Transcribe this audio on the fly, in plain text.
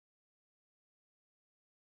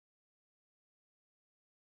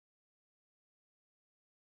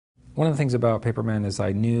One of the things about Paperman is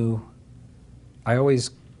I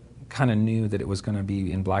always kind of knew that it was going to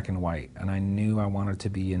be in black and white, and I knew I wanted to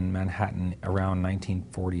be in Manhattan around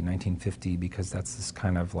 1940, 1950, because that's this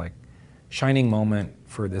kind of like shining moment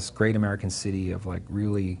for this great American city of like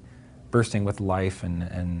really bursting with life,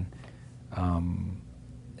 and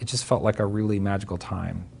it just felt like a really magical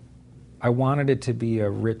time. I wanted it to be a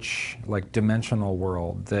rich, like dimensional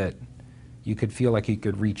world that you could feel like you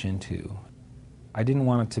could reach into. I didn't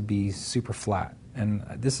want it to be super flat, and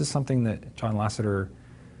this is something that John Lasseter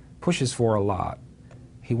pushes for a lot.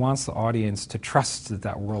 He wants the audience to trust that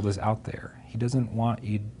that world is out there. He doesn't want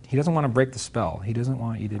to break the spell. He doesn't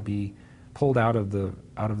want you to be pulled out of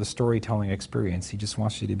the storytelling experience. He just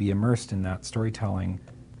wants you to be immersed in that storytelling.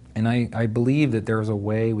 And I believe that there was a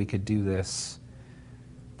way we could do this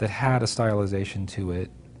that had a stylization to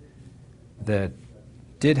it, that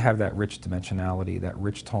did have that rich dimensionality, that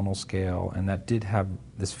rich tonal scale, and that did have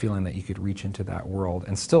this feeling that you could reach into that world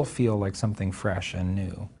and still feel like something fresh and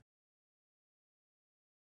new.